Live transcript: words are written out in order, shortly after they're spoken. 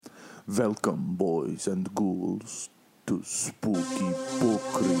Welcome, boys and ghouls, to Spooky Book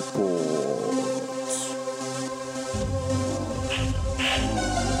Reports.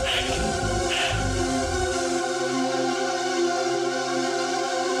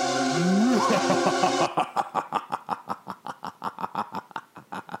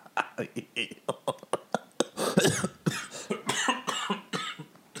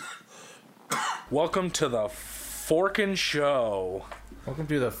 Welcome to the forkin' show. Welcome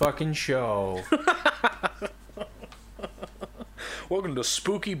to the fucking show. Welcome to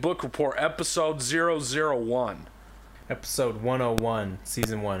Spooky Book Report, episode 001. Episode 101,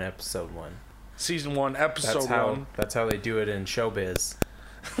 season 1, episode 1. Season 1, episode 1. That's how they do it in showbiz.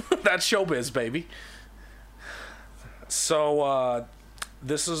 That's showbiz, baby. So,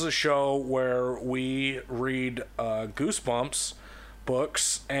 this is a show where we read Goosebumps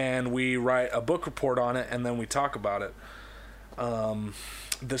books and we write a book report on it and then we talk about it.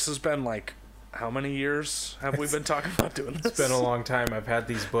 This has been like, how many years have we been talking about doing this? It's been a long time. I've had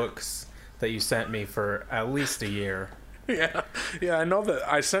these books that you sent me for at least a year. Yeah, I know that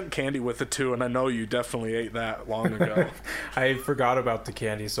I sent candy with it too, and I know you definitely ate that long ago. I forgot about the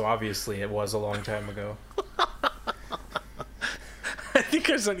candy, so obviously it was a long time ago. I think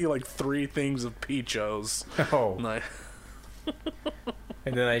I sent you like 3 things of Peachos. Oh. Nice.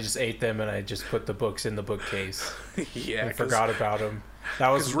 And then I just ate them and I just put the books in the bookcase. Yeah, I forgot about them.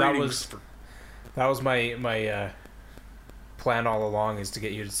 That was my plan all along, is to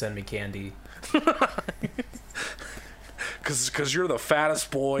get you to send me candy. Because you're the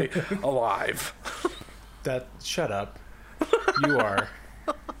fattest boy alive. Shut up. You are.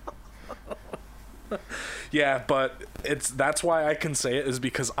 Yeah, but that's why I can say it, is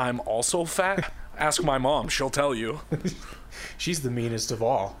because I'm also fat. Ask my mom, she'll tell you. She's the meanest of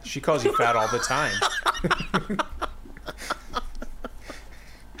all. She calls you fat all the time.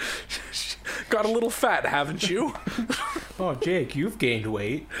 Got a little fat, haven't you? Oh, Jake, you've gained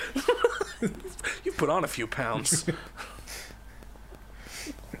weight. You put on a few pounds.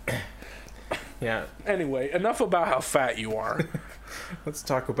 Yeah. Anyway, enough about how fat you are. Let's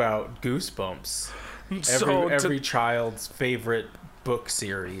talk about Goosebumps. So Every child's favorite book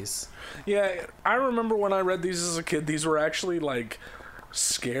series. Yeah, I remember when I read these as a kid, these were actually, like,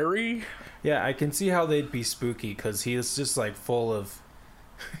 scary. Yeah, I can see how they'd be spooky, because he is just, like, full of,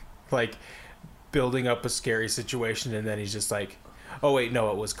 like, building up a scary situation, and then he's just like, oh, wait,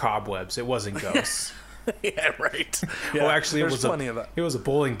 no, it was cobwebs. It wasn't ghosts. Yeah, right. Yeah, oh, actually, it was a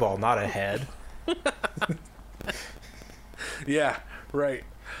bowling ball, not a head. Yeah, right.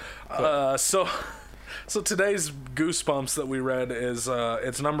 So today's Goosebumps that we read is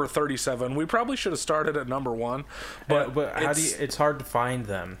it's number 37. We probably should have started at number 1, but it's hard to find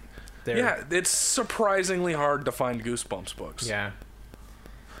them. Yeah, it's surprisingly hard to find Goosebumps books. Yeah.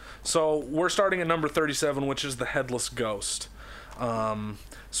 So we're starting at number 37, which is The Headless Ghost.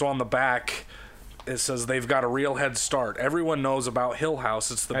 So on the back, it says they've got a real head start. Everyone knows about Hill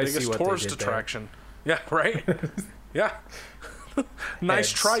House. It's the biggest tourist attraction. Yeah, right? Yeah. Nice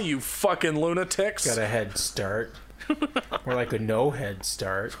Heads. try, you fucking lunatics. Got a head start. Or like a no head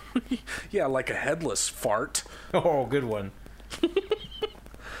start. Yeah, like a headless fart. Oh, good one.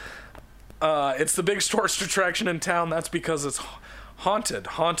 It's the biggest tourist attraction in town. That's because it's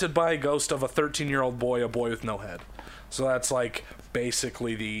haunted by a ghost of a 13-year-old boy, a boy with no head. So that's like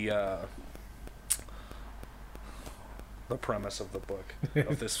basically the premise of the book,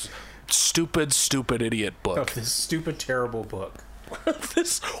 of this stupid idiot book. Of this stupid, terrible book.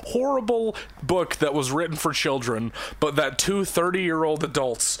 This horrible book that was written for children, but that 2 30-year-old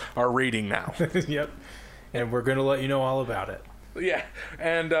adults are reading now. Yep. And we're going to let you know all about it. Yeah,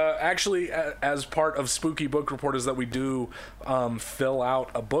 and actually, as part of Spooky Book Report is that we do fill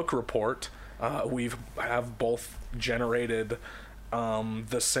out a book report. We have both generated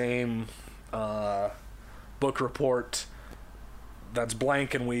the same book report that's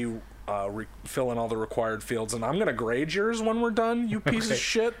blank, and we fill in all the required fields. And I'm going to grade yours when we're done, you piece of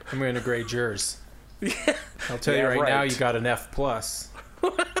shit. I'm going to grade yours. Yeah. I'll tell you right now, you got an F+.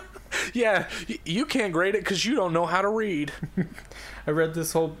 Yeah, you can't grade it because you don't know how to read. I read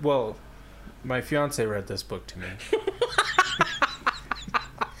this my fiance read this book to me.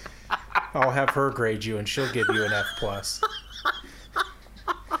 I'll have her grade you and she'll give you an F+.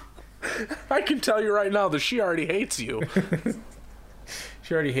 I can tell you right now that she already hates you.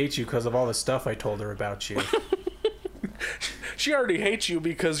 She already hates you because of all the stuff I told her about you. She already hates you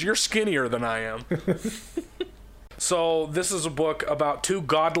because you're skinnier than I am. So this is a book about 2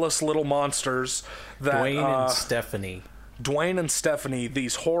 godless little monsters that Dwayne and Stephanie. Dwayne and Stephanie,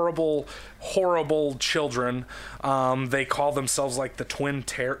 these horrible, horrible children. They call themselves like the Twin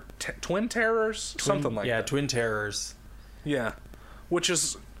Terrors, something like that. Yeah, Twin Terrors. Yeah, which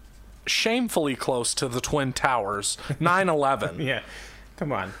is shamefully close to the Twin Towers. 9/11. Yeah,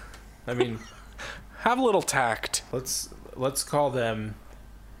 come on. I mean, have a little tact. Let's call them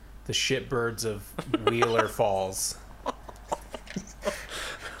the shitbirds of Wheeler Falls.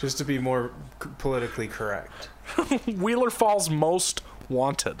 Just to be more politically correct. Wheeler Falls most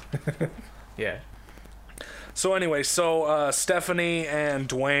wanted. Yeah. So anyway, Stephanie and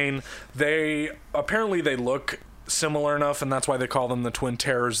Dwayne, they look similar enough, and that's why they call them the Twin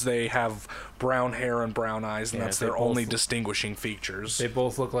Terrors. They have brown hair and brown eyes, and that's their only distinguishing features. They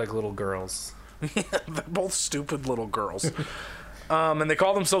both look like little girls. They're both stupid little girls. And they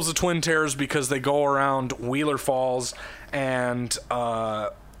call themselves the Twin Terrors because they go around Wheeler Falls, and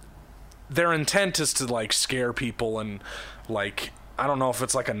their intent is to like scare people, and like, I don't know if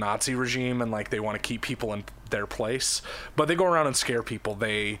it's like a Nazi regime and like they want to keep people in their place, but they go around and scare people.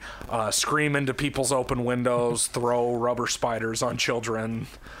 They scream into people's open windows, throw rubber spiders on children.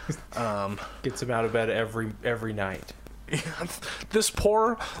 Gets them out of bed every night. This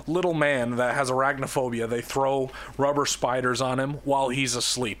poor little man that has arachnophobia, they throw rubber spiders on him while he's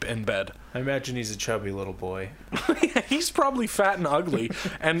asleep in bed. I imagine he's a chubby little boy. He's probably fat and ugly,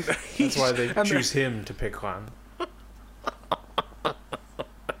 and that's why they choose him to pick on.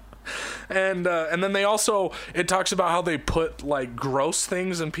 And then they also, it talks about how they put like gross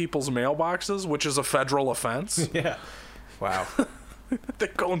things in people's mailboxes, which is a federal offense. Yeah. Wow. They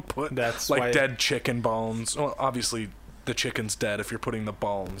go and put dead chicken bones. Well, obviously the chicken's dead if you're putting the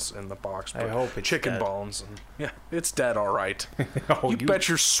bones in the box. I hope it's chicken dead. Bones. And, yeah, it's dead, all right. You bet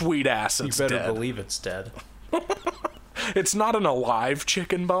your sweet ass it's dead. You better believe it's dead. It's not an alive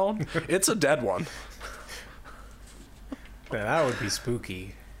chicken bone. It's a dead one. Man, that would be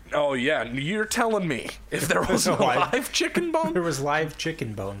spooky. Oh, yeah. You're telling me if there was a live chicken bone? There was live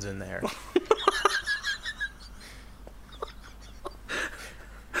chicken bones in there.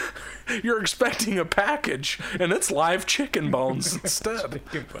 You're expecting a package, and it's live chicken bones instead.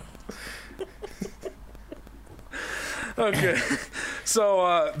 Okay.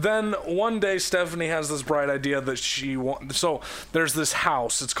 So then one day Stephanie has this bright idea that she wants... So there's this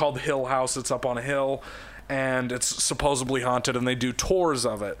house. It's called Hill House. It's up on a hill, and it's supposedly haunted, and they do tours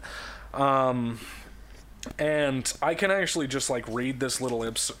of it. And I can actually just like read this little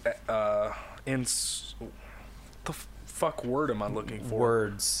the fuck word am I looking for?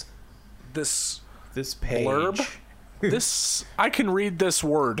 Words. This page. Blurb? I can read this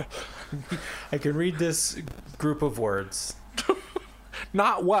word. I can read this group of words.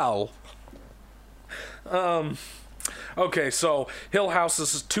 Not well. Okay, so Hill House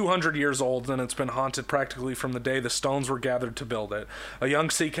is 200 years old, and it's been haunted practically from the day the stones were gathered to build it. A young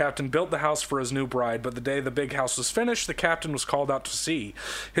sea captain built the house for his new bride, but the day the big house was finished, the captain was called out to sea.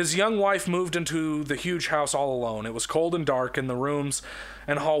 His young wife moved into the huge house all alone. It was cold and dark, and the rooms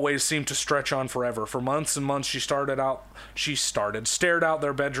and hallways seemed to stretch on forever. For months and months she stared out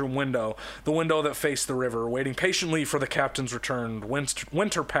their bedroom window, the window that faced the river, waiting patiently for the captain's return.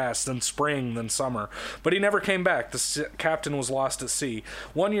 Winter passed, then spring, then summer. But he never came back. The captain was lost at sea.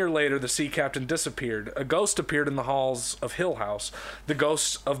 1 year later, the sea captain disappeared. A ghost appeared in the halls of Hill House. The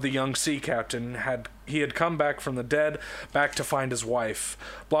ghost of the young sea captain had come back from the dead, back to find his wife.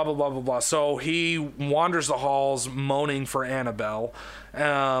 Blah, blah, blah, blah, blah. So he wanders the halls moaning for Annabelle.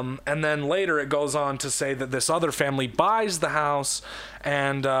 And then later it goes on to say that this other family buys the house,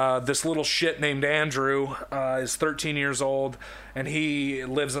 and this little shit named Andrew is 13 years old, and he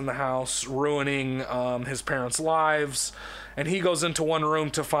lives in the house, ruining his parents' lives. And he goes into one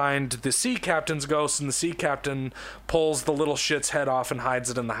room to find the sea captain's ghost, and the sea captain pulls the little shit's head off and hides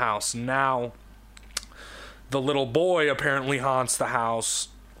it in the house. Now the little boy apparently haunts the house,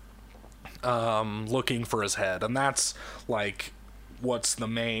 looking for his head. And that's, like, what's the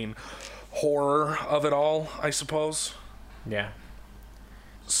main horror of it all, I suppose. Yeah.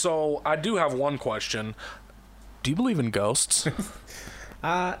 So, I do have one question. Do you believe in ghosts?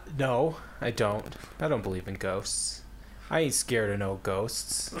 No, I don't. I don't believe in ghosts. I ain't scared of no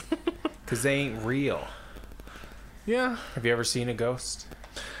ghosts. Because they ain't real. Yeah. Have you ever seen a ghost?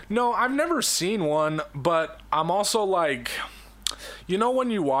 No, I've never seen one, but I'm also like, you know, when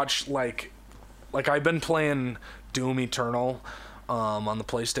you watch like I've been playing Doom Eternal on the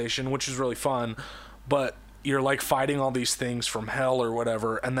PlayStation, which is really fun, but you're like fighting all these things from hell or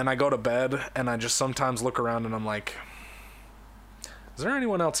whatever, and then I go to bed and I just sometimes look around and I'm like, is there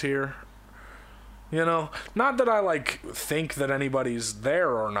anyone else here? You know, not that I like think that anybody's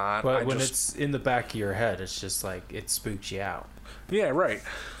there or not. But when it's in the back of your head, it's just like it spooks you out. Yeah, right.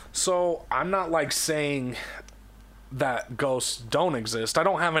 So I'm not like saying that ghosts don't exist. I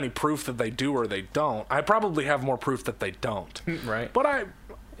don't have any proof that they do or they don't. I probably have more proof that they don't. Right. But I'd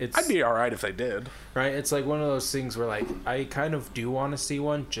be all right if they did. Right. It's like one of those things where like I kind of do want to see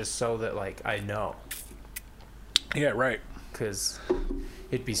one just so that like I know. Yeah, right. Because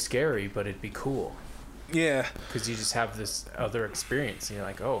it'd be scary, but it'd be cool. Yeah. Because you just have this other experience, and you're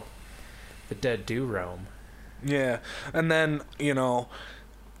like, oh, the dead do roam. Yeah. And then, you know,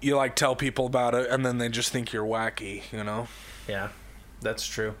 you like tell people about it, and then they just think you're wacky, you know? Yeah, that's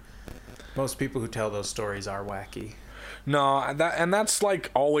true. Most people who tell those stories are wacky. No, that's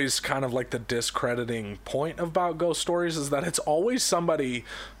like always kind of like the discrediting point about ghost stories is that it's always somebody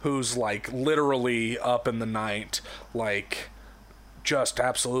who's like literally up in the night, like just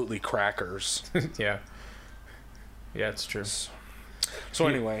absolutely crackers. Yeah. Yeah, it's true. So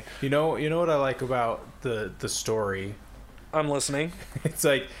anyway, you know what I like about the story? I'm listening. It's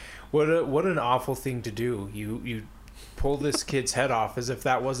like what an awful thing to do. You pull this kid's head off as if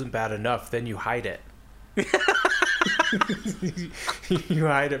that wasn't bad enough, then you hide it. You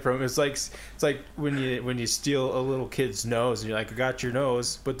hide it from it's like when you steal a little kid's nose and you're like, I got your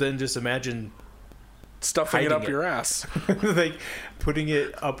nose, but then just imagine stuffing it up your ass. Like putting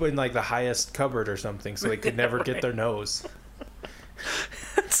it up in like the highest cupboard or something so they could never right. get their nose.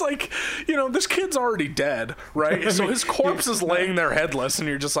 It's like, you know, this kid's already dead, right? So his corpse is laying there headless, and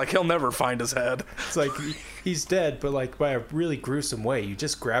you're just like, he'll never find his head. It's like he's dead, but like by a really gruesome way. You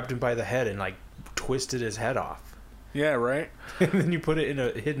just grabbed him by the head and like twisted his head off. Yeah, right. And then you put it in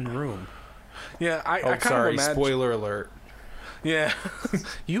a hidden room. Yeah, I kind sorry, of imagine. Spoiler alert. Yeah,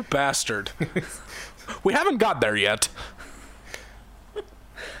 you bastard. We haven't got there yet.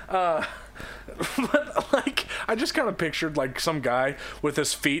 But like, I just kind of pictured like some guy with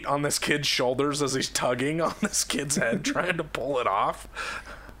his feet on this kid's shoulders as he's tugging on this kid's head, trying to pull it off.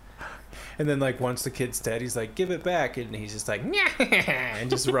 And then like once the kid's dead, he's like, "Give it back," and he's just like, and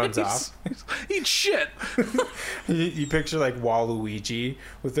just runs off. Eat shit. You picture like Waluigi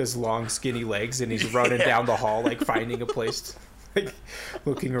with his long, skinny legs, and he's running down the hall, like finding a place. Like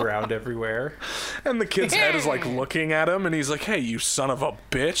looking around everywhere, and the kid's head is like looking at him, and he's like, "Hey, you son of a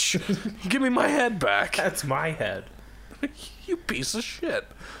bitch, give me my head back." That's my head. You piece of shit.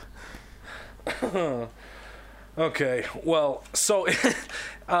 Okay, well, so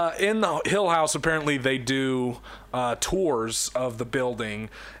in the Hill House, apparently they do tours of the building,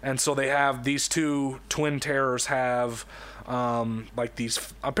 and so they have these two twin terrors have like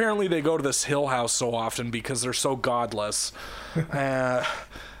these. Apparently, they go to this Hill House so often because they're so godless that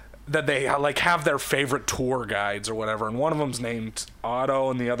they like have their favorite tour guides or whatever. And one of them's named Otto,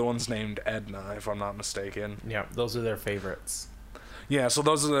 and the other one's named Edna, if I'm not mistaken. Yeah, those are their favorites. Yeah, so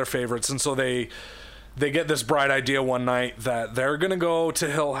those are their favorites, and so they get this bright idea one night that they're gonna go to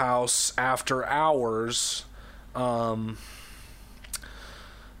Hill House after hours.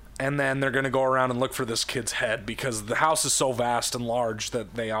 And then they're going to go around and look for this kid's head because the house is so vast and large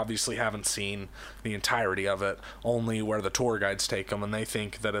that they obviously haven't seen the entirety of it, only where the tour guides take them, and they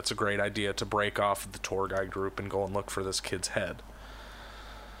think that it's a great idea to break off the tour guide group and go and look for this kid's head.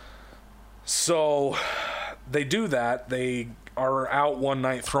 So they do that. They are out one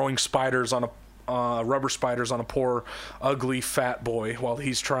night throwing spiders on rubber spiders on a poor, ugly, fat boy while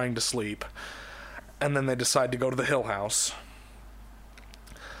he's trying to sleep. And then they decide to go to the Hill House.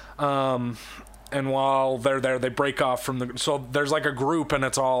 And while they're there, they break off from the... So there's like a group, and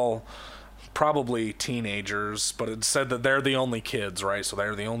it's all probably teenagers, but it said that they're the only kids, right? So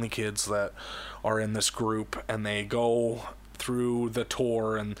they're the only kids that are in this group, and they go through the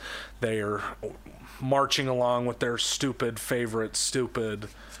tour, and they're marching along with their stupid,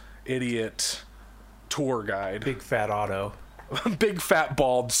 idiot tour guide. Big fat Otto. Big fat,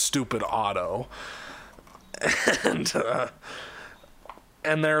 bald, stupid Otto.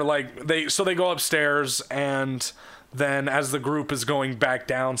 And they're like, they go upstairs, and then as the group is going back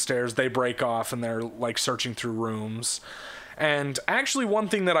downstairs, they break off and they're like searching through rooms. And actually, one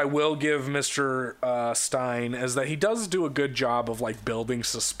thing that I will give Mr. Stein is that he does do a good job of like building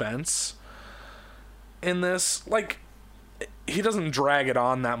suspense in this. Like, he doesn't drag it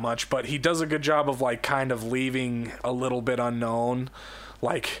on that much, but he does a good job of like kind of leaving a little bit unknown.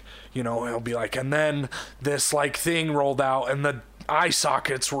 Like, you know, he'll be like, and then this like thing rolled out, and the eye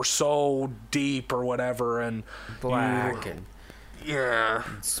sockets were so deep or whatever, and black and yeah,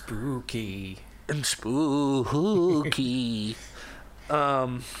 and spooky.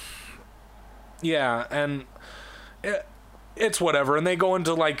 Yeah, and it's whatever. And they go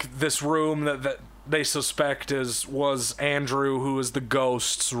into like this room that they suspect was Andrew, who is the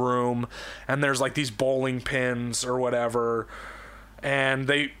ghost's room, and there's like these bowling pins or whatever, and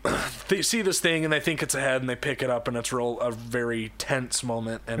they see this thing and they think it's a head and they pick it up, and it's a very tense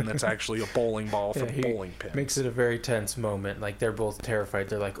moment, and it's actually a bowling ball for he bowling pin. Makes it a very tense moment. Like, they're both terrified.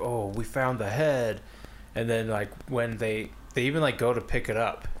 They're like, oh, we found the head. And then, like, when they even, like, go to pick it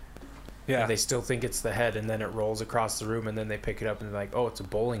up. Yeah. And they still think it's the head, and then it rolls across the room, and then they pick it up, and they're like, oh, it's a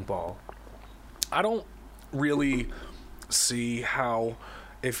bowling ball. I don't really see how,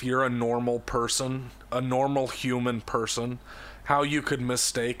 if you're a normal person, a normal human person, how you could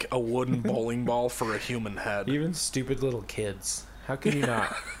mistake a wooden bowling ball for a human head. Even stupid little kids. How can you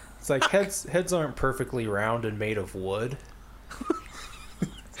not? It's like, heads aren't perfectly round and made of wood.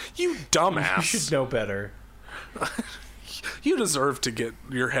 You dumbass. You should know better. You deserve to get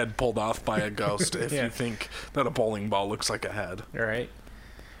your head pulled off by a ghost if Yeah. you think that a bowling ball looks like a head. All right.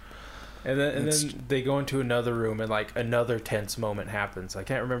 And then they go into another room, and like another tense moment happens. I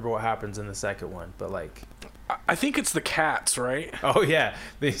can't remember what happens in the second one, but like, I think it's the cats, right? oh yeah,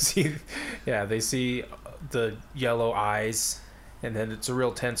 they see the yellow eyes, and then it's a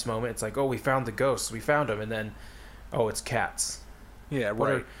real tense moment. It's like, oh, we found the ghosts, we found them, and then, oh, it's cats. Yeah,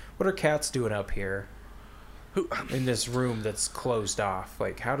 right. What are cats doing up here? In this room that's closed off?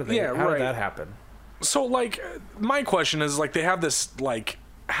 Like, how did that happen? So, like, my question is, like, they have this, like,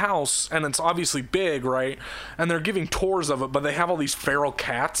 house, and it's obviously big, right? And they're giving tours of it, but they have all these feral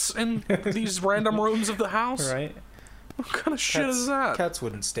cats in these random rooms of the house? Right? What kind of shit is that? Cats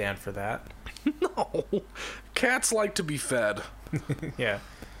wouldn't stand for that. No. Cats like to be fed. Yeah.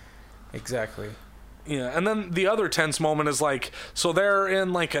 Exactly. Yeah, and then the other tense moment is like, so they're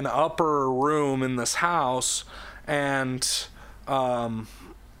in like an upper room in this house, and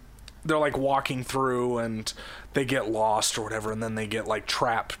they're like walking through, and they get lost or whatever, and then they get like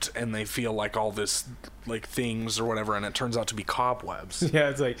trapped, and they feel like all this like things or whatever, and it turns out to be cobwebs. Yeah,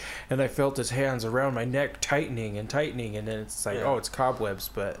 it's like, and I felt his hands around my neck tightening, and then it's like, oh, it's cobwebs,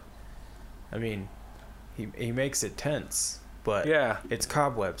 but I mean, he makes it tense. But yeah, it's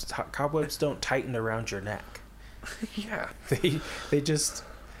cobwebs. Cobwebs don't tighten around your neck. Yeah. They just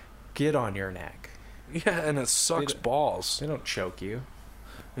get on your neck. Yeah, and it sucks balls. They don't choke you.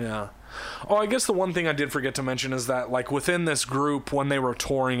 Yeah. Oh, I guess the one thing I did forget to mention is that, like, within this group, when they were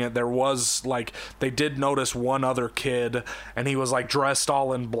touring it, there was, like, they did notice one other kid, and he was, like, dressed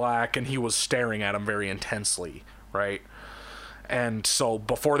all in black, and he was staring at him very intensely, right? And so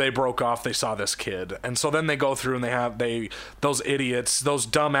before they broke off, they saw this kid. And so then they go through and those idiots, those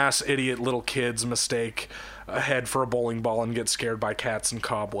dumbass idiot little kids mistake a head for a bowling ball and get scared by cats and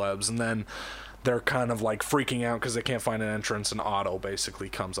cobwebs. And then they're kind of like freaking out because they can't find an entrance, and Otto basically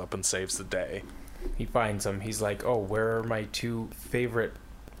comes up and saves the day. He finds them. He's like, oh, where are my two favorite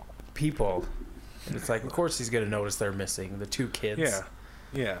people? And it's like, of course he's going to notice they're missing, the two kids. Yeah.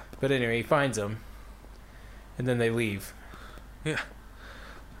 Yeah. But anyway, he finds them, and then they leave. Yeah.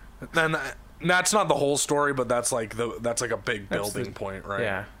 And that's not the whole story, but that's like a big building point, right?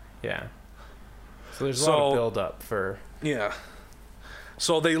 Yeah. Yeah. So there's a lot of build up for... Yeah.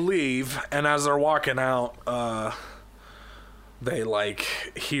 So they leave, and as they're walking out, they like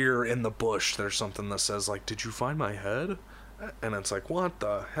hear in the bush there's something that says like, "Did you find my head?" And it's like, what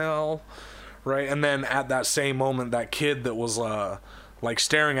the hell? Right? And then at that same moment, that kid that was like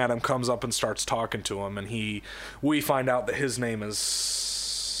staring at him comes up and starts talking to him, and we find out that his name is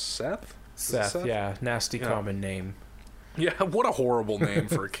Seth? Seth, yeah. Nasty common name. Yeah, what a horrible name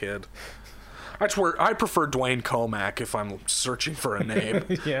for a kid. I swear, I prefer Dwayne Comack if I'm searching for a name.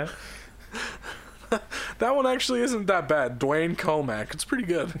 Yeah. That one actually isn't that bad. Dwayne Comack. It's pretty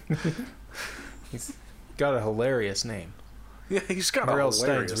good. He's got a hilarious name. Yeah, he's got R.L. a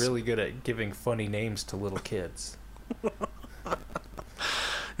hilarious... Stein's really good at giving funny names to little kids.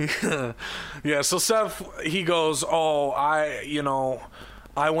 Yeah, so Seth, he goes, oh,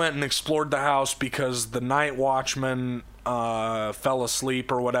 I went and explored the house because the night watchman fell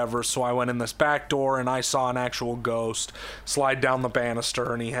asleep or whatever, so I went in this back door and I saw an actual ghost slide down the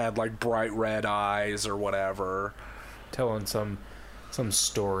banister, and he had like bright red eyes or whatever. Telling some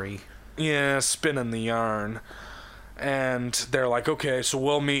story. Yeah, spinning the yarn. And they're like, okay, so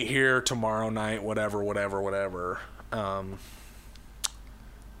we'll meet here tomorrow night, whatever.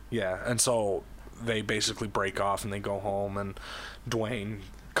 Yeah, and so they basically break off and they go home, and Dwayne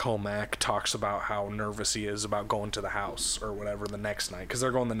Comack talks about how nervous he is about going to the house or whatever the next night, because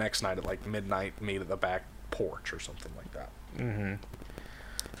they're going the next night at like midnight, meet at the back porch or something like that. Mm-hmm.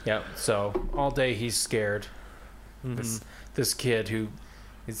 Yeah, so all day he's scared. Mm-hmm. This kid who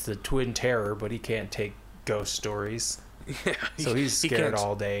is the twin terror, but he can't take ghost stories. Yeah, so he's scared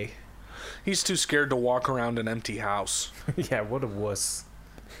all day. He's too scared to walk around an empty house. Yeah, what a wuss.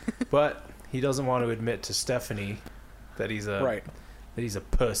 But he doesn't want to admit to Stephanie that he's a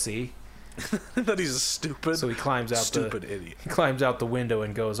pussy. That he's a stupid. So he climbs out idiot. He climbs out the window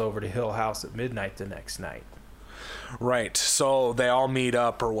and goes over to Hill House at midnight the next night. Right. So they all meet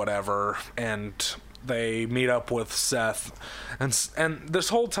up or whatever, and they meet up with Seth, and this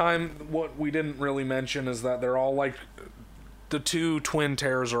whole time, what we didn't really mention is that they're all like, the two twin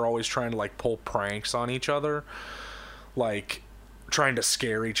terrors are always trying to like pull pranks on each other, like trying to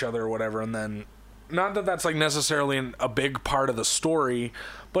scare each other or whatever, and then. Not that that's like necessarily a big part of the story,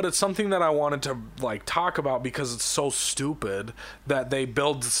 but it's something that I wanted to like talk about because it's so stupid that they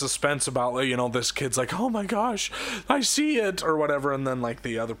build suspense about, you know, this kid's like, oh my gosh, I see it or whatever, and then like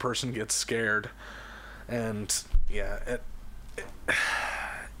the other person gets scared, and yeah,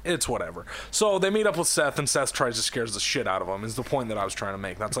 it's whatever. So they meet up with Seth, and Seth tries to scare the shit out of him. Is the point that I was trying to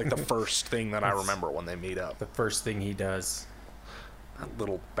make. That's like the first thing that I remember when they meet up. The first thing he does. That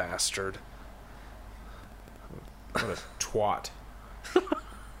little bastard. What a twat.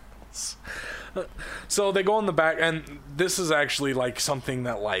 So they go in the back, and this is actually like something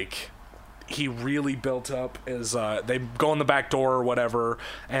that like he really built up is they go in the back door or whatever,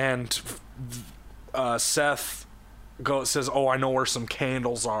 and Seth says, oh, I know where some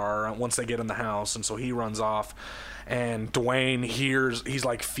candles are, once they get in the house, and so he runs off, and Dwayne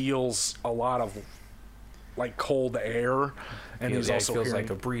feels a lot of like cold air, and he feels like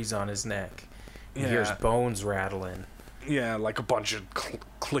a breeze on his neck. He hears bones rattling. Yeah, like a bunch of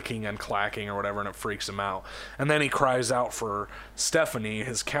clicking and clacking or whatever, and it freaks him out. And then he cries out for Stephanie,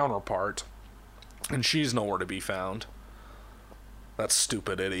 his counterpart, and she's nowhere to be found. That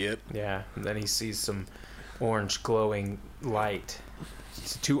stupid idiot. Yeah, and then he sees some orange glowing light.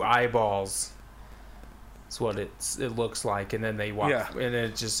 It's 2 eyeballs. That's what it looks like, and then they walk, and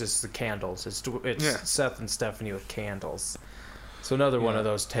it's just the candles. It's Seth and Stephanie with candles. So another one of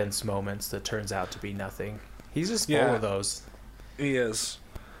those tense moments that turns out to be nothing. He's just full of those. He is.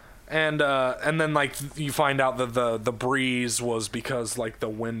 And then like you find out that the breeze was because like the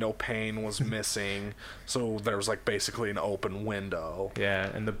window pane was missing, so there's like basically an open window. Yeah,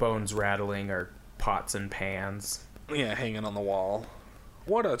 and the bones rattling are pots and pans. Yeah, hanging on the wall.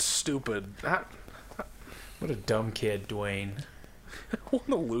 What a stupid... What a dumb kid, Dwayne. What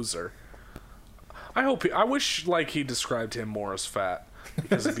a loser. I wish like he described him more as fat,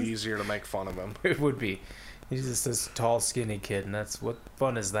 because it'd be easier to make fun of him. It would be. He's just this tall, skinny kid, and what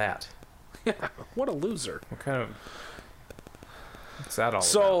fun is that? Yeah, what a loser. What's that all about?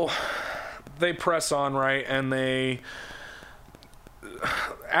 So, they press on, right, and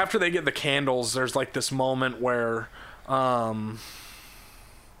after they get the candles, there's like this moment where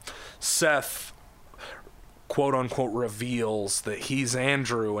Seth quote unquote reveals that he's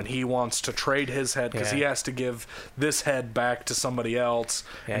Andrew and he wants to trade his head because he has to give this head back to somebody else,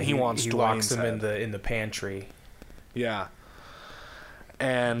 and he wants Dwayne's locks him head. in the pantry. Yeah.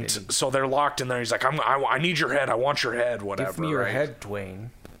 And so they're locked in there. He's like, I need your head. I want your head. Whatever. Give me your head,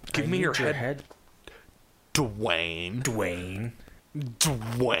 Dwayne. Give me your head. Dwayne.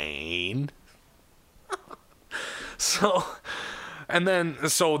 So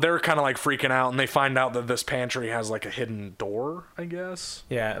they're kind of like freaking out, and they find out that this pantry has like a hidden door, I guess.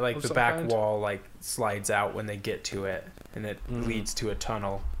 Yeah, like the back wall like slides out when they get to it, and it leads to a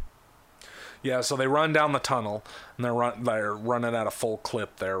tunnel. Yeah, so they run down the tunnel, and they're running at a full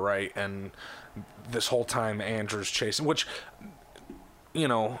clip there, right? And this whole time Andrew's chasing, which, you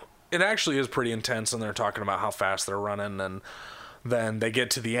know, it actually is pretty intense, and they're talking about how fast they're running, and then they get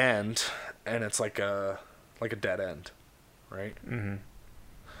to the end, and it's like a dead end. Right? Mm-hmm.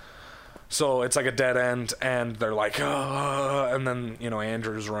 So it's like a dead end, and they're like, and then, you know,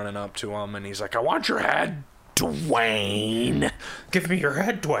 Andrew's running up to him, and he's like, I want your head, Dwayne. Give me your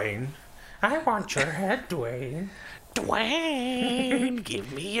head, Dwayne. I want your head, Dwayne. Dwayne,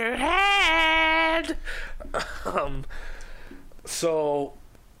 give me your head. So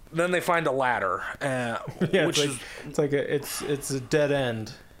then they find a ladder, which it's a dead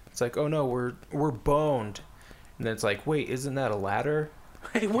end. It's like, oh no, we're boned. And then it's like, wait, isn't that a ladder?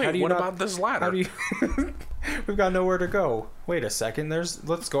 Hey, wait, what about this ladder? How do you... We've got nowhere to go. Wait a second,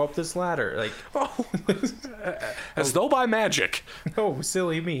 let's go up this ladder. Like, as though by magic. Oh,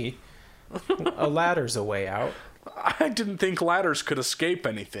 silly me. A ladder's a way out. I didn't think ladders could escape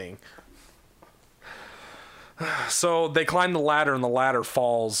anything. So they climb the ladder, and the ladder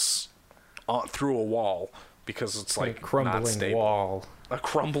falls through a wall because it's like a crumbling not stable. Wall. A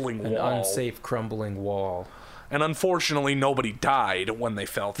crumbling wall. An unsafe crumbling wall. And unfortunately, nobody died when they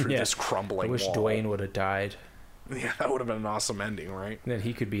fell through this crumbling wall. I wish Dwayne would have died. Yeah, that would have been an awesome ending, right? Then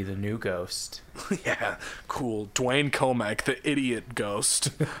he could be the new ghost. Yeah, cool. Dwayne Comack, the idiot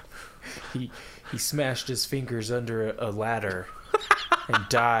ghost. He smashed his fingers under a ladder and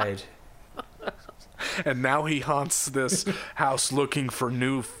died. And now he haunts this house looking for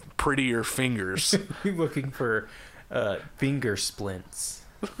new, prettier fingers. Looking for finger splints.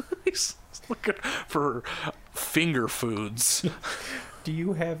 He's looking for finger foods. Do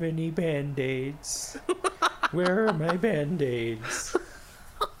you have any Band-Aids? Where are my Band-Aids?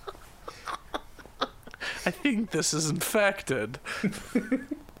 I think this is infected.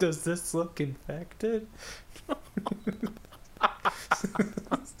 Does this look infected?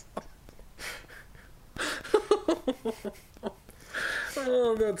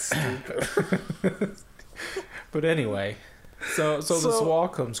 Oh, that's stupid. But anyway, so this wall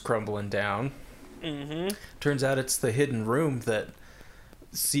comes crumbling down. Mm-hmm. Turns out it's the hidden room that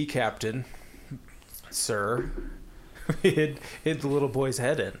Sea Captain, sir, hid the little boy's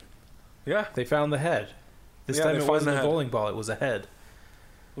head in. Yeah, They found the head. This Yeah, time they it found wasn't the a head. bowling ball, it was a head.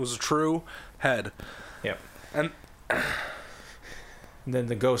 it was a true head. Yep. And And then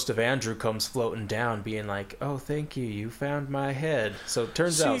the ghost of Andrew comes floating down, being like, "Oh, thank you, you found my head." So it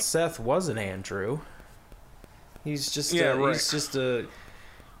turns out Seth wasn't Andrew. He's just he's just a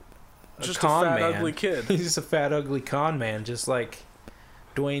con fat, man. ugly kid. He's just a fat, ugly con man, just like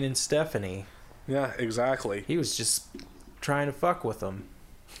Dwayne and Stephanie. Yeah, exactly. He was just trying to fuck with them,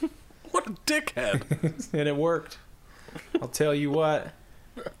 What a dickhead. and it worked. I'll tell you what.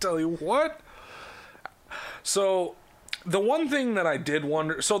 I'll tell you what. So, the one thing that I did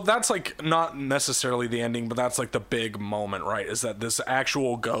wonder, so that's like not necessarily the ending, but that's like the big moment, right? Is that this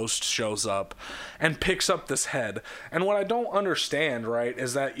actual ghost shows up and picks up this head. And what I don't understand, right,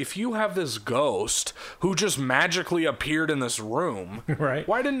 is that if you have this ghost who just magically appeared in this room, Right.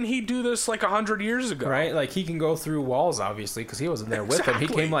 why didn't he do this like 100 years ago? Right? Like, he can go through walls, obviously, because he wasn't there with them. He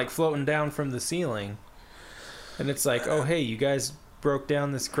Exactly. came, like, floating down from the ceiling. And it's like, oh, hey, you guys broke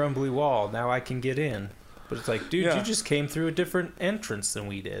down this crumbly wall. Now I can get in. But it's like, dude, Yeah. you just came through a different entrance than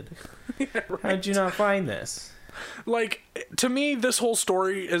we did. Right. How'd you not find this? Like, to me, this whole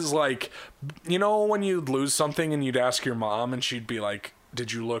story is like, you know, when you'd lose something and you'd ask your mom and she'd be like,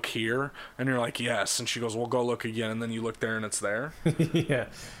 "Did you look here?" And you're like, "Yes." And she goes, "Well, go look again." And then you look there and it's there. Yeah.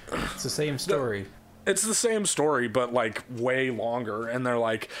 It's the same story. It's the same story, but like way longer. And they're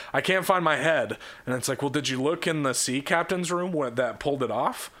like, "I can't find my head." And it's like, "Well, did you look in the sea captain's room that pulled it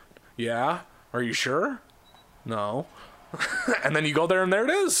off?" "Yeah." "Are you sure?" "No." And then you go there and there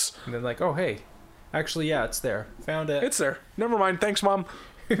it is. And then, like, oh, hey. Actually, yeah, it's there. Found it. It's there. Never mind. Thanks, Mom.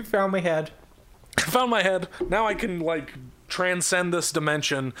 Found my head. I found my head. Now I can, like, transcend this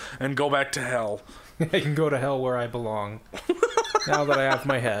dimension and go back to hell. I can go to hell where I belong. Now that I have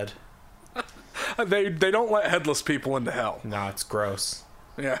my head. They don't let headless people into hell. No, it's gross.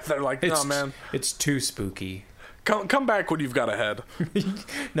 Yeah, they're like, It's, "No, man. It's too spooky. Come back when you've got a head."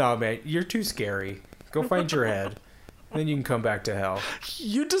 No, man, you're too scary. Go find your head. Then you can come back to hell.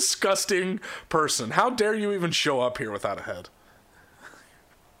 You disgusting person. How dare you even show up here without a head?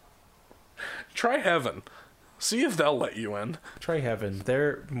 Try heaven. See if they'll let you in. Try heaven.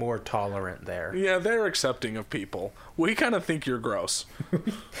 They're more tolerant there. Yeah, they're accepting of people. We kind of think you're gross.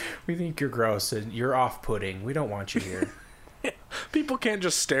 We think you're gross and you're off-putting. We don't want you here. People can't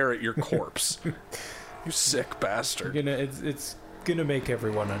just stare at your corpse. You sick bastard. It's gonna make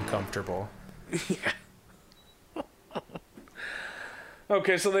everyone uncomfortable.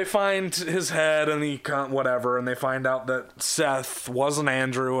 Okay, so they find his head and whatever, and they find out that Seth wasn't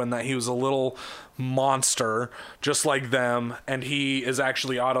Andrew and that he was a little monster just like them, and he is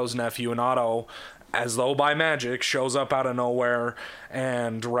actually Otto's nephew, and Otto, as though by magic, shows up out of nowhere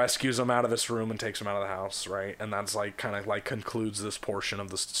and rescues him out of this room and takes him out of the house, right? And that's like kind of like concludes this portion of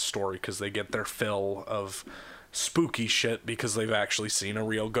the story because they get their fill of spooky shit because they've actually seen a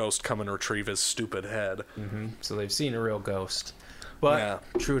real ghost come and retrieve his stupid head. So they've seen a real ghost. But, Yeah.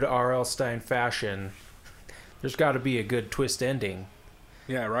 true to R.L. Stein fashion, there's got to be a good twist ending.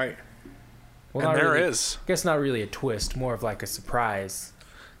 Yeah, right. Well, And not there really- is. I guess not really a twist, more of like a surprise.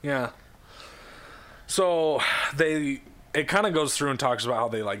 Yeah. So it kind of goes through and talks about how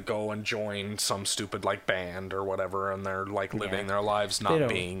they like go and join some stupid like band or whatever, and they're like living their lives They not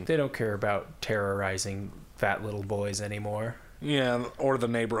being don't care about terrorizing fat little boys anymore. yeah, or the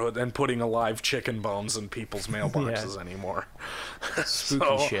neighborhood and putting alive chicken bones in people's mailboxes anymore. Spooky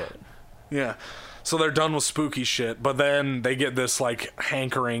So- shit. Yeah. So they're done with spooky shit, but then they get this like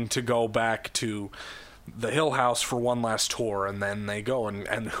hankering to go back to the Hill House for one last tour, and then they go,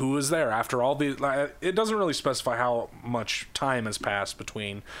 and who is there after all the... It doesn't really specify how much time has passed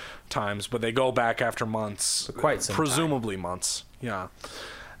between times, but they go back after months. Quite some presumably time. Months, yeah.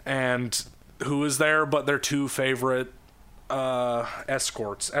 And who is there but their two favorite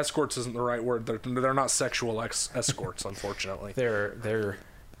escorts. Escorts isn't the right word. They're not sexual escorts, unfortunately. They're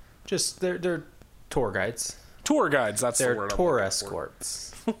tour guides. Tour guides, that's the They're word. tour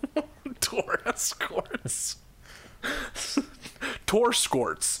escorts. Tour escorts. Tour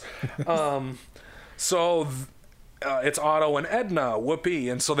scorts. So it's Otto and Edna, whoopee.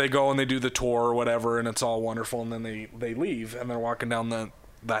 And so they go and they do the tour or whatever, and it's all wonderful. And then they leave, and they're walking down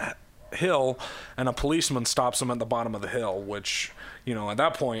the hill, and a policeman stops them at the bottom of the hill, which, you know, at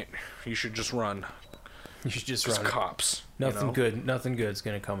that point, you should just run. You should just Just run. cops. Nothing good's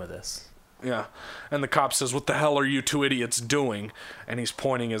gonna come of this. Yeah. And the cop says, "What the hell are you two idiots doing?" And he's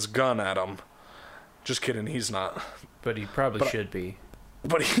pointing his gun at him. Just kidding, he's not. But he probably should be.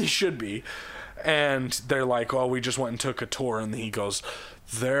 But he should be. And they're like, "Oh, we just went and took a tour." And he goes,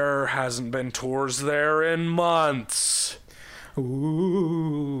 "There hasn't been tours there in months."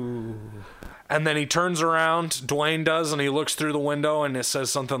 Ooh. And then he turns around, Dwayne does, and he looks through the window, and it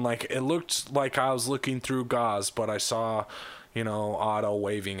says something like, "It looked like I was looking through gauze, but I saw, you know, Otto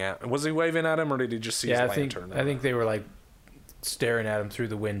waving at..." Was he waving at him, or did he just see his lantern? I think they were like staring at him through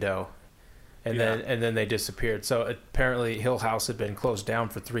the window, and then they disappeared. So apparently Hill House had been closed down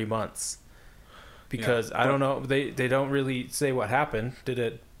for 3 months because I don't know. They don't really say what happened. Did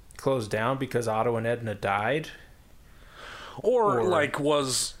it close down because Otto and Edna died? Or like,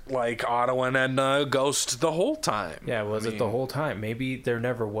 was like Otto and Edna a ghost the whole time? Yeah, was it the whole time? Maybe there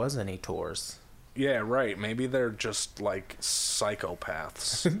never was any tours. Yeah, right. Maybe they're just like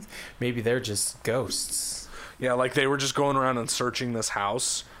psychopaths. Maybe they're just ghosts. Yeah, like they were just going around and searching this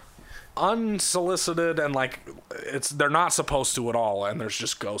house unsolicited, and like they're not supposed to at all, and there's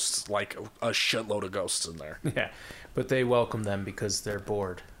just ghosts, like a shitload of ghosts in there. Yeah, but they welcome them because they're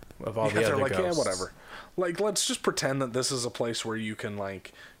bored of all the They're other like, ghosts. "Yeah, whatever. Like, let's just pretend that this is a place where you can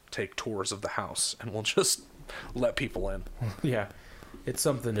like take tours of the house, and we'll just let people in." Yeah, it's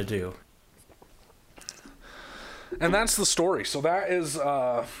something to do. And that's the story. So that is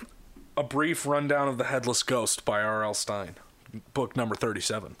a brief rundown of The Headless Ghost by R.L. Stine, book number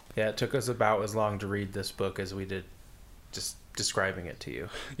 37. Yeah, it took us about as long to read this book as we did just describing it to you.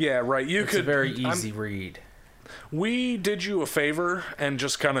 Yeah, right. It's a very easy read. We did you a favor and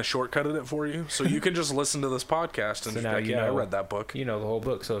just kind of shortcutted it for you, so you can just listen to this podcast and So just now be like, you "Yeah, I know- read that book." You know the whole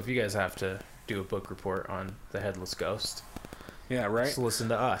book, so if you guys have to do a book report on The Headless Ghost, Yeah, right. just listen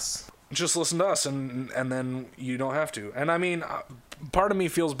to us. Just listen to us, and then you don't have to. And I mean, part of me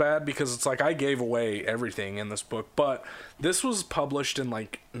feels bad because it's like I gave away everything in this book, but this was published in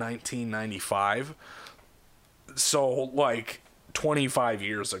like 1995, so like 25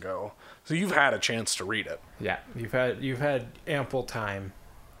 years ago. So you've had a chance to read it. Yeah, you've had ample time,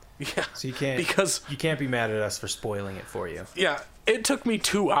 Yeah, so you can't be mad at us for spoiling it for you. yeah. It took me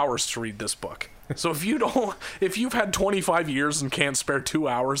 2 hours to read this book. So if you've had 25 years and can't spare 2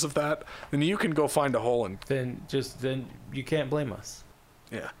 hours of that, then you can go find a hole and... Then you can't blame us.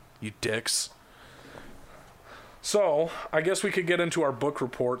 Yeah, you dicks. So, I guess we could get into our book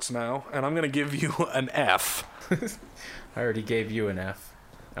reports now, and I'm going to give you an F. I already gave you an F.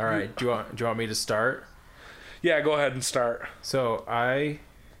 All right, do you want me to start? Yeah, go ahead and start. So I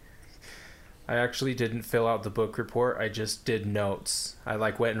actually didn't fill out the book report. I just did notes. I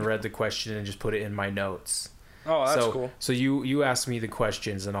went and read the question and just put it in my notes. Oh, that's cool. So you ask me the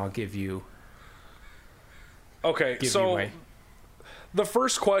questions and I'll give you. Okay, so the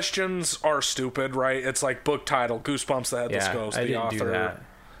first questions are stupid, right? It's like book title, Goosebumps, The Headless Ghost. I The didn't author. do that.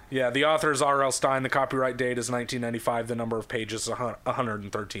 Yeah, the author is R.L. Stine. The copyright date is 1995. The number of pages is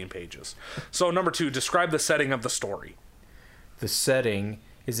 113 pages. So number 2, describe the setting of the story. The setting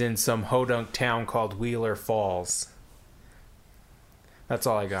is in some hodunk town called Wheeler Falls. That's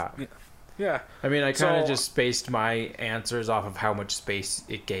all I got. Yeah. I mean, I kind of just spaced my answers off of how much space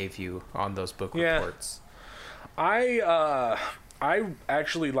it gave you on those book reports. I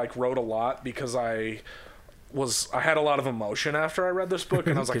actually wrote a lot because I had a lot of emotion after I read this book,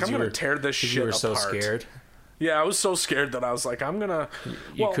 and I was like, I'm going to tear this shit apart. You were so scared. Yeah, I was so scared that I was like, I'm going to...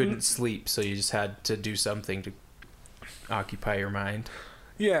 You couldn't sleep, so you just had to do something to occupy your mind.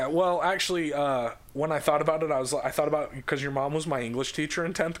 Yeah, well, actually, when I thought about it, I thought about, because your mom was my English teacher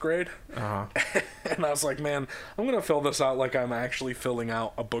in 10th grade. Uh-huh. And I was like, man, I'm going to fill this out like I'm actually filling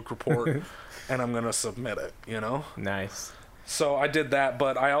out a book report, and I'm going to submit it, you know? Nice. So I did that,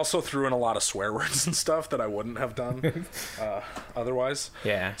 but I also threw in a lot of swear words and stuff that I wouldn't have done otherwise.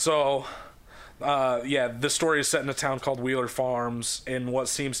 Yeah. So Yeah, the story is set in a town called Wheeler Farms in what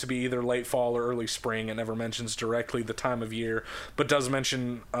seems to be either late fall or early spring. It never mentions directly the time of year, but does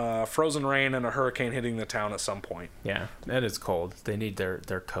mention frozen rain and a hurricane hitting the town at some point. Yeah, and it's cold. They need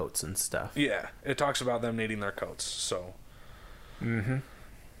their coats and stuff. Yeah, it talks about them needing their coats. So, and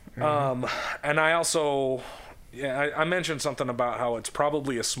I also, I mentioned something about how it's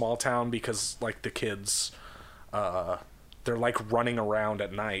probably a small town because like the kids, they're like running around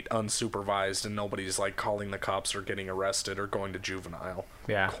at night unsupervised and nobody's like calling the cops or getting arrested or going to juvenile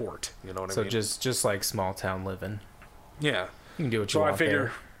court. You know what I mean? So just like small town living. Yeah. You can do what you want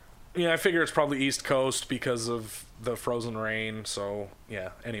there. Yeah, I figure it's probably East Coast because of the frozen rain. So, yeah,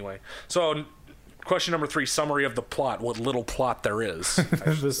 anyway. So, question number 3, summary of the plot. What little plot there is.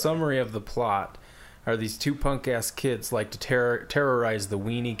 The summary of the plot are these 2 punk-ass kids like to terrorize the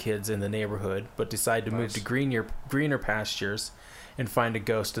weenie kids in the neighborhood, but decide to move to greener pastures and find a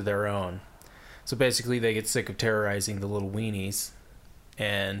ghost of their own. So basically they get sick of terrorizing the little weenies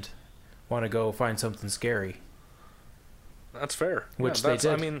and want to go find something scary. That's fair. Which they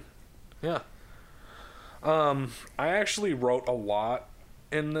did. I mean, yeah. I actually wrote a lot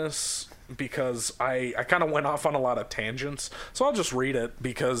in this because I kind of went off on a lot of tangents, so I'll just read it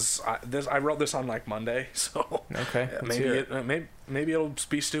because I wrote this on like Monday, so okay, maybe it'll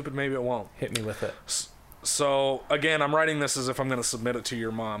be stupid, maybe it won't. Hit me with it. So again, I'm writing this as if I'm going to submit it to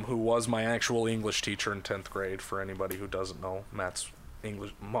your mom, who was my actual English teacher in 10th grade. For anybody who doesn't know, Matt's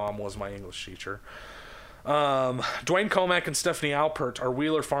mom was my English teacher. Dwayne Comack and Stephanie Alpert are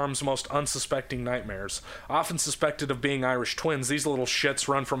Wheeler Farm's most unsuspecting nightmares. Often suspected of being Irish twins, these little shits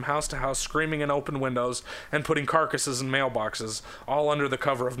run from house to house screaming in open windows and putting carcasses in mailboxes, all under the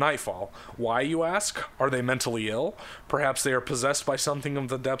cover of nightfall. Why, you ask? Are they mentally ill? Perhaps they are possessed by something of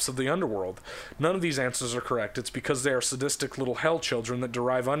the depths of the underworld. None of these answers are correct. It's because they are sadistic little hell children that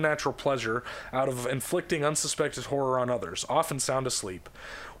derive unnatural pleasure out of inflicting unsuspected horror on others, often sound asleep.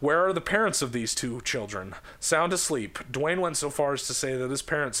 Where are the parents of these 2 children? Sound asleep. Dwayne went so far as to say that his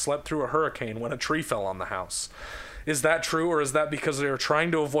parents slept through a hurricane when a tree fell on the house. Is that true, or is that because they are trying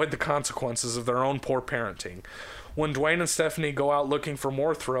to avoid the consequences of their own poor parenting? When Dwayne and Stephanie go out looking for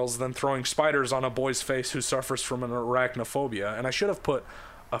more thrills than throwing spiders on a boy's face who suffers from an arachnophobia, and I should have put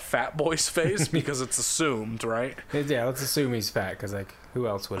a fat boy's face because it's assumed, right? Yeah, let's assume he's fat, because like, who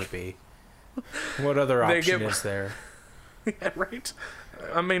else would it be? What other option is there? Yeah, right?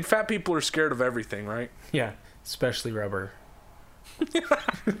 I mean, fat people are scared of everything, right? Yeah, especially rubber.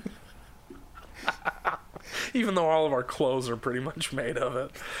 Even though all of our clothes are pretty much made of it.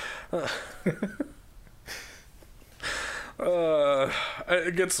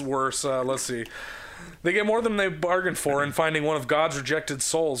 It gets worse. Let's see. They get more than they bargained for in finding one of God's rejected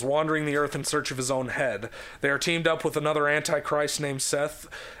souls wandering the earth in search of his own head. They are teamed up with another Antichrist named Seth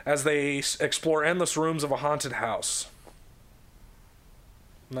as they explore endless rooms of a haunted house.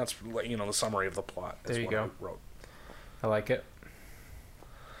 And that's, the summary of the plot. There you go. I wrote. I like it.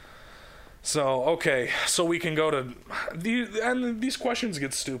 So, okay. So we can go to... and these questions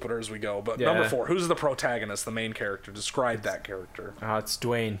get stupider as we go. But number 4, who's the protagonist, the main character? Describe that character. It's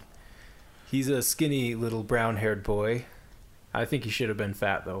Dwayne. He's a skinny little brown-haired boy. I think he should have been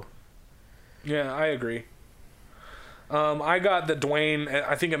fat, though. Yeah, I agree. I got that Dwayne,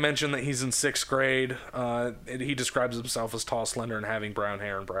 I think it mentioned that he's in 6th grade. He describes himself as tall, slender, and having brown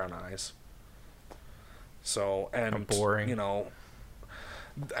hair and brown eyes. So, and, boring.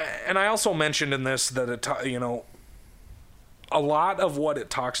 And I also mentioned in this that, a lot of what it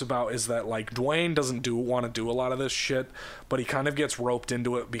talks about is that, like, Dwayne doesn't want to do a lot of this shit, but he kind of gets roped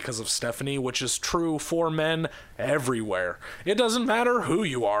into it because of Stephanie, which is true for men everywhere. It doesn't matter who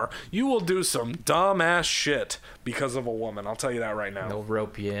you are. You will do some dumb-ass shit because of a woman. I'll tell you that right now. They'll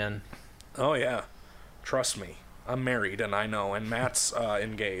rope you in. Oh, yeah. Trust me. I'm married, and I know. And Matt's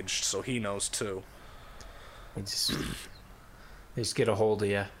engaged, so he knows, too. They just get a hold of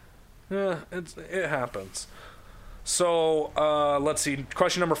you. Yeah, it happens. So, let's see.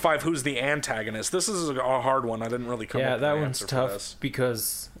 Question number 5, who's the antagonist? This is a hard one. I didn't really come up with an answer for this. Yeah, that one's tough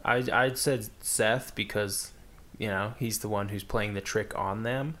because I'd said Seth because, he's the one who's playing the trick on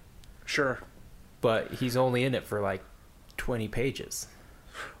them. Sure. But he's only in it for, like, 20 pages.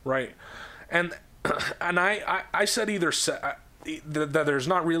 Right. And I said either Seth... that there's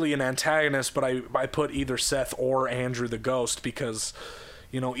not really an antagonist, but I put either Seth or Andrew the Ghost because...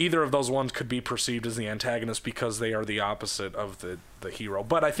 either of those ones could be perceived as the antagonist because they are the opposite of the hero.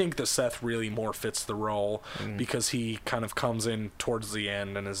 But I think that Seth really more fits the role because he kind of comes in towards the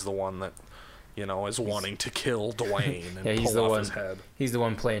end and is the one that, is wanting to kill Dwayne and pull off his head. He's the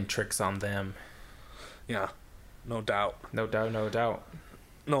one playing tricks on them. Yeah, no doubt. No doubt, no doubt.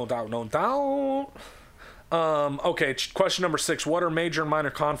 No doubt, no doubt. Okay, question number 6. What are major and minor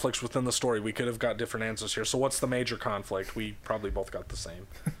conflicts within the story? We could have got different answers here. So what's the major conflict? We probably both got the same.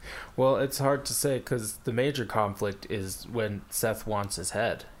 Well, it's hard to say because the major conflict is when Seth wants his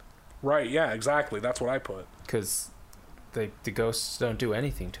head. Right, yeah, exactly. That's what I put. Because the ghosts don't do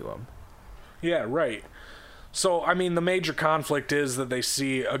anything to him. Yeah, right. So, I mean, the major conflict is that they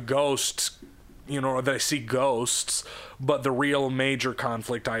see a ghost, or they see ghosts, but the real major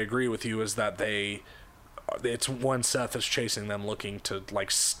conflict, I agree with you, is that it's when Seth is chasing them looking to, like,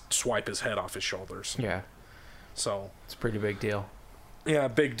 swipe his head off his shoulders. Yeah. So. It's a pretty big deal. Yeah,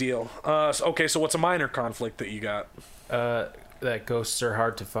 big deal. Okay, so what's a minor conflict that you got? That ghosts are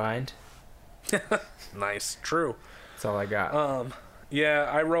hard to find. Nice. True. That's all I got. Yeah,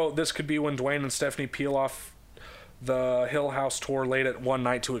 I wrote this could be when Dwayne and Stephanie peel off the Hill House tour late at one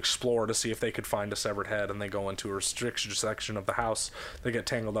night to explore to see if they could find a severed head, and they go into a restricted section of the house. They get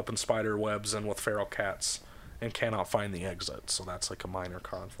tangled up in spider webs and with feral cats and cannot find the exit. So that's like a minor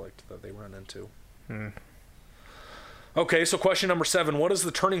conflict that they run into. Okay, so question number 7. What is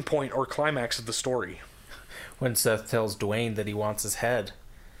the turning point or climax of the story? When Seth tells Dwayne that he wants his head.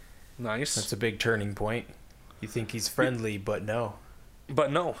 Nice. That's a big turning point. You think he's friendly, but no.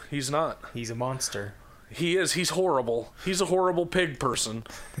 But no, he's not. He's a monster. He is. He's horrible. He's a horrible pig person.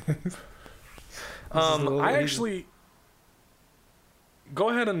 I actually... Go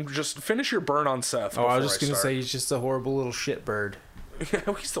ahead and just finish your burn on Seth. Oh, I was just going to say he's just a horrible little shitbird.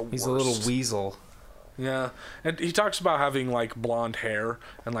 Yeah, he's the worst. He's a little weasel. Yeah, and he talks about having, like, blonde hair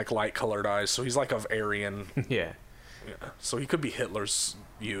and, like, light-colored eyes, so he's like of Aryan. Yeah. So he could be Hitler's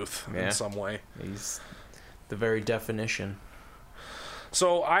youth in some way. He's the very definition.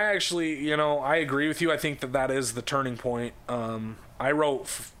 So I actually, I agree with you. I think that is the turning point. I wrote,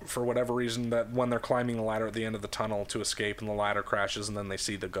 for whatever reason, that when they're climbing the ladder at the end of the tunnel to escape and the ladder crashes and then they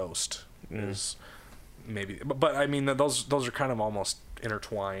see the ghost. Is maybe, but I mean, those are kind of almost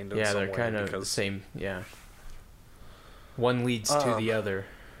intertwined in some way. Yeah, they're kind of the same, yeah. One leads to the other.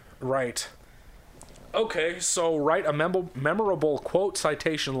 Right. Okay, so write a memorable quote,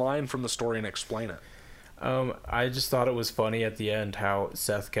 citation, line from the story and explain it. I just thought it was funny at the end how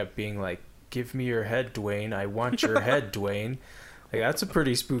Seth kept being like, "Give me your head, Dwayne. I want your head, Dwayne." Like, that's a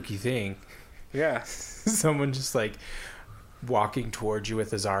pretty spooky thing. Yeah. Someone just like walking towards you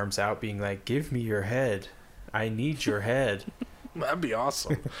with his arms out being like, "Give me your head. I need your head." That'd be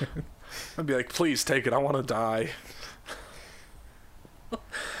awesome. I'd be like, "Please take it. I want to die."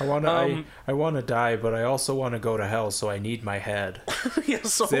 I want to die, but I also want to go to hell, so I need my head. Yeah,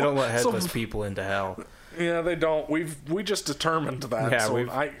 so they don't let headless people into hell. Yeah, they don't. We just determined that. Yeah, so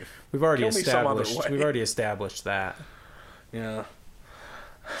we've already established that. Yeah.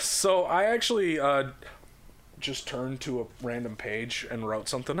 So I actually just turned to a random page and wrote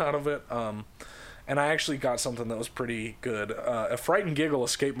something out of it. And I actually got something that was pretty good. A frightened giggle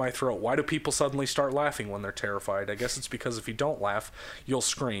escaped my throat. Why do people suddenly start laughing when they're terrified? I guess it's because if you don't laugh, you'll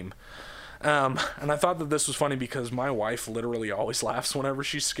scream. And I thought that this was funny because my wife literally always laughs whenever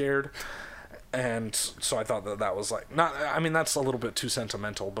she's scared. And so I thought that was like, that's a little bit too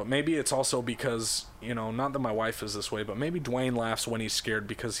sentimental, but maybe it's also because, not that my wife is this way, but maybe Dwayne laughs when he's scared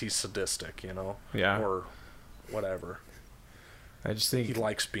because he's sadistic, Yeah. Or whatever. I just think he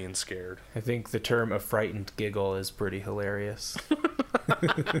likes being scared. I think the term "a frightened giggle" is pretty hilarious.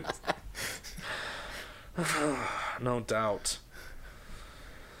 No doubt.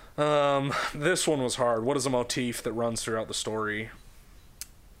 This one was hard. What is a motif that runs throughout the story?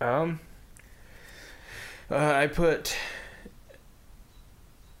 I put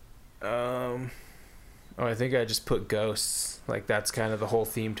I think I just put ghosts. Like, that's kind of the whole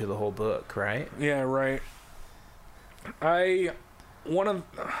theme to the whole book, right? Yeah, right. I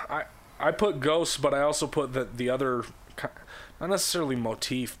put ghosts, but I also put the other, not necessarily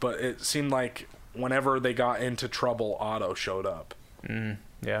motif, but it seemed like whenever they got into trouble, Otto showed up.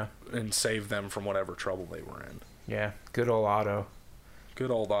 Yeah. And saved them from whatever trouble they were in. Yeah, good old Otto.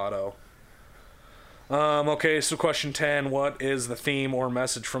 Good old Otto. Okay, so question 10, what is the theme or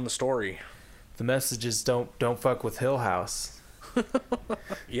message from the story? The message is don't fuck with Hill House.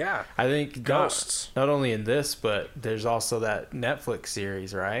 Yeah. I think ghosts. Not only in this, but there's also that Netflix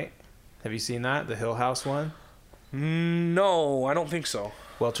series, right? Have you seen that? The Hill House one? No, I don't think so.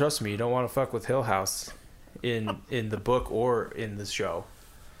 Well, trust me, you don't want to fuck with Hill House in the book or in the show.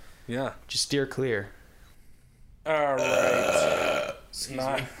 Yeah. Just steer clear. All right.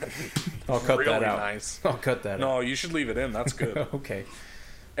 Not I'll cut really that out. Nice. I'll cut that out. No, you should leave it in. That's good. Okay.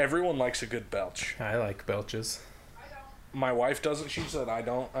 Everyone likes a good belch. I like belches. My wife doesn't. She said I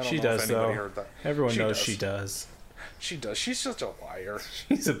don't. I don't she know does, if anybody though. heard that. Everyone she knows does. she does. She does. She's such a liar.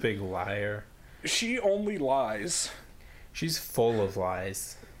 She's a big liar. She only lies. She's full of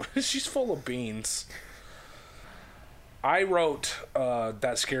lies. She's full of beans. I wrote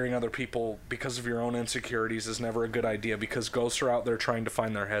that scaring other people because of your own insecurities is never a good idea because ghosts are out there trying to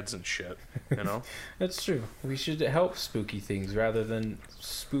find their heads and shit, you know? That's true. We should help spooky things rather than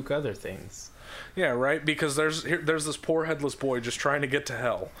spook other things. Yeah, right? Because there's this poor headless boy just trying to get to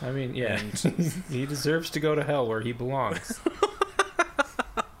hell. I mean, yeah. He deserves to go to hell where he belongs.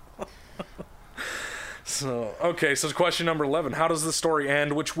 So, okay, so question number 11. How does the story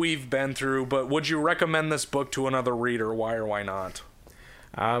end, which we've been through, but would you recommend this book to another reader? Why or why not?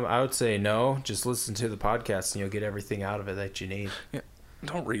 I would say no. Just listen to the podcast and you'll get everything out of it that you need. Yeah,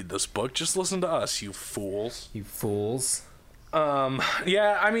 don't read this book. Just listen to us, you fools. You fools.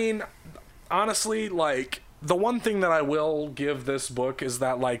 Yeah, I mean, honestly, like, the one thing that I will give this book is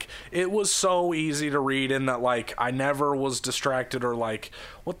that, like, it was so easy to read in that, like, I never was distracted or, like,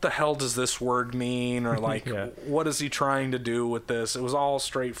 what the hell does this word mean? Or, like, Yeah. What is he trying to do with this? It was all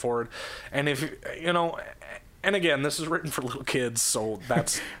straightforward. And if, you know, and again, this is written for little kids, so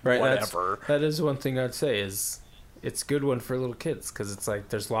that's Right, whatever. that is one thing I'd say is it's a good one for little kids because it's like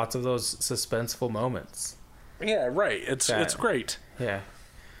there's lots of those suspenseful moments. Yeah, right. It's great. Yeah.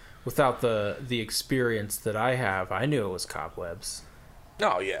 Without the experience that I have, I knew it was cobwebs.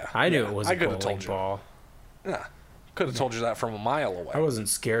 Oh, yeah. I knew Yeah, it was I a could have bowling told you. ball. Yeah. Could have told you that from a mile away. I wasn't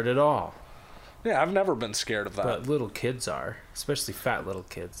scared at all. Yeah, I've never been scared of that. But little kids are, especially fat little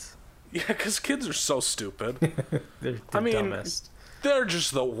kids. Yeah, because kids are so stupid. They're I the mean, dumbest. They're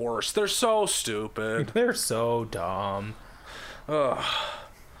just the worst. They're so stupid. They're so dumb.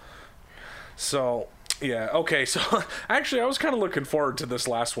 So, yeah, okay. So, actually, I was kind of looking forward to this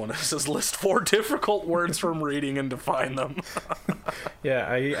last one. It says list 4 difficult words from reading and define them.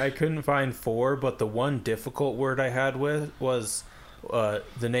 Yeah, I couldn't find 4, but the one difficult word I had with was the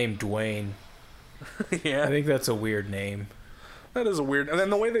name Dwayne. Yeah, I think that's a weird name. that is a weird. And then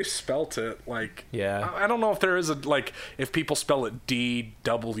the way they spelt it, like, Yeah. I don't know if there is a, like, if people spell it Dwayne,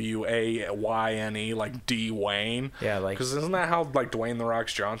 like D Wayne. Yeah, like Because isn't that how, like, Dwayne The Rock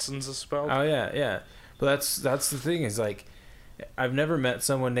Johnson's is spelled? oh yeah. But that's the thing is like I've never met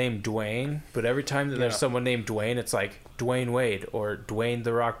someone named Dwayne, but every time that there's Yeah. someone named Dwayne, it's like Dwayne Wade or Dwayne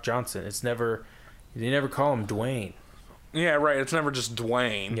The Rock Johnson. It's never they never call him Dwayne. Yeah, right. It's never just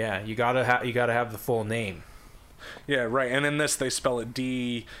Dwayne. Yeah, you gotta have the full name. Yeah, right. And in this, they spell it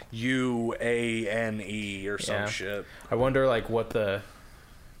Duane or some Yeah. shit. I wonder like what the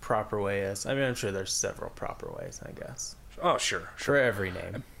proper way is. I mean, I'm sure there's several proper ways, I guess, Oh, sure. for every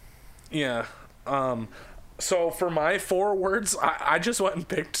name. Yeah. So for my 4 words, I just went and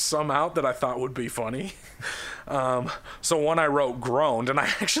picked some out that I thought would be funny. So one I wrote groaned, and I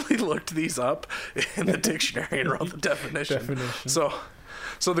actually looked these up in the dictionary and wrote the definition. So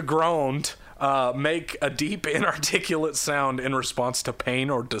the groaned, make a deep inarticulate sound in response to pain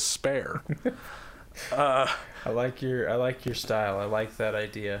or despair. I like your style. I like that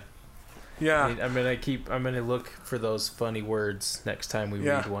idea. Yeah. I'm gonna look for those funny words next time we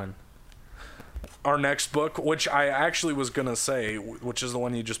Yeah. read one. Our next book, which I actually was gonna say, which is the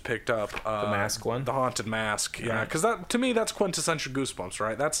one you just picked up, The mask one? The Haunted Mask. Yeah, Right. because that to me that's quintessential Goosebumps,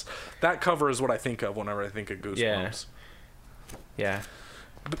 right? That cover is what I think of whenever I think of Goosebumps. Yeah.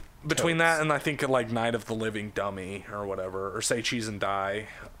 Between that and I think of like Night of the Living Dummy or whatever, or Say Cheese and Die,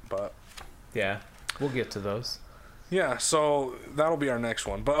 but Yeah. We'll get to those. yeah, so that'll be our next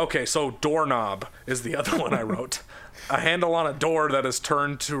one. But okay, so doorknob is the other one I wrote. A handle on a door that is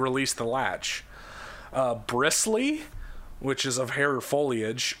turned to release the latch. Bristly, which is of hair or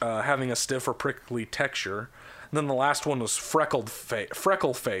foliage, having a stiff or prickly texture. And then the last one was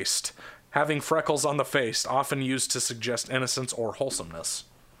freckle-faced, having freckles on the face, often used to suggest innocence or wholesomeness.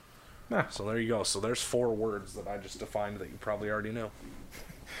 Ah. So there you go. So there's 4 words that I just defined that you probably already know.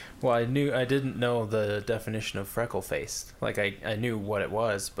 Well, I didn't know the definition of freckle faced. Like I knew what it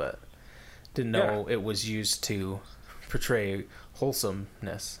was, but didn't know it was used to portray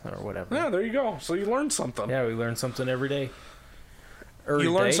wholesomeness or whatever. Yeah, there you go. So you learned something. Yeah, we learn something every day.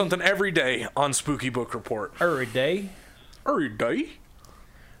 You learn something every day on Spooky Book Report. Every day. Every day?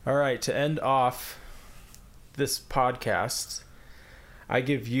 All right, to end off this podcast, I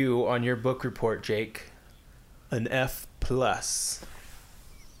give you on your book report, Jake, an F+.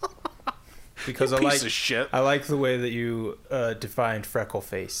 Because Piece of shit. I like the way that you defined freckle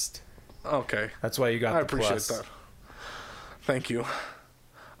faced. Okay. That's why you got I the appreciate plus. that. Thank you.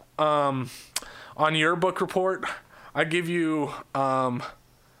 On your book report, I give you an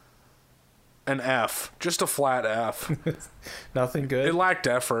F. Just a flat F. Nothing good. It lacked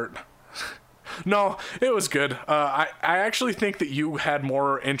effort. No, it was good. I actually think that you had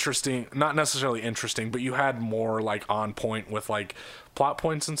more interesting, not necessarily interesting, but you had more like on point with like plot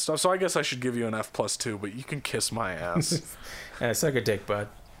points and stuff. So I guess I should give you an F+2, but you can kiss my ass. Yeah, suck a dick, bud.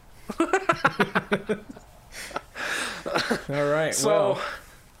 All right. So,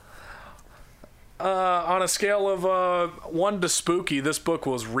 well, on a scale of 1 to spooky, this book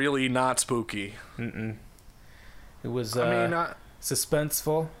was really not spooky. it was I mean,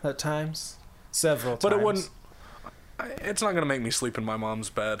 suspenseful at times, several times. but it wouldn't. It's not gonna make me sleep in my mom's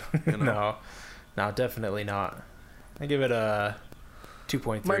bed. You know? No, definitely not. I give it a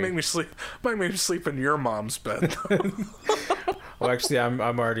 2.3. Might make me sleep. Might make me sleep in your mom's bed. Well, actually,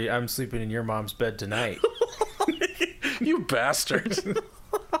 I'm sleeping in your mom's bed tonight. You bastard.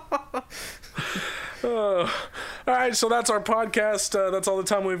 All right, so that's our podcast. That's all the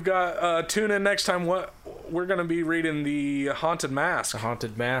time we've got. Tune in next time. What we're gonna be reading, The Haunted Mask. A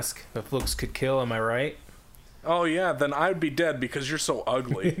haunted mask. If looks could kill, am I right? Oh yeah, then I'd be dead because you're so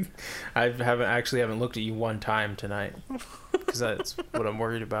ugly. I haven't looked at you one time tonight, because that's what I'm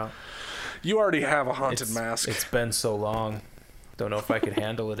worried about. You already have a haunted mask. It's been so long. Don't know if I could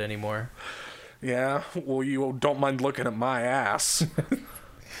handle it anymore. Yeah, well, you don't mind looking at my ass.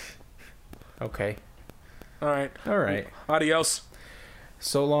 Okay. All right. Adios.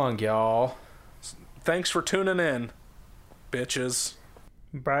 So long, y'all. Thanks for tuning in, bitches.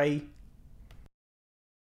 Bye.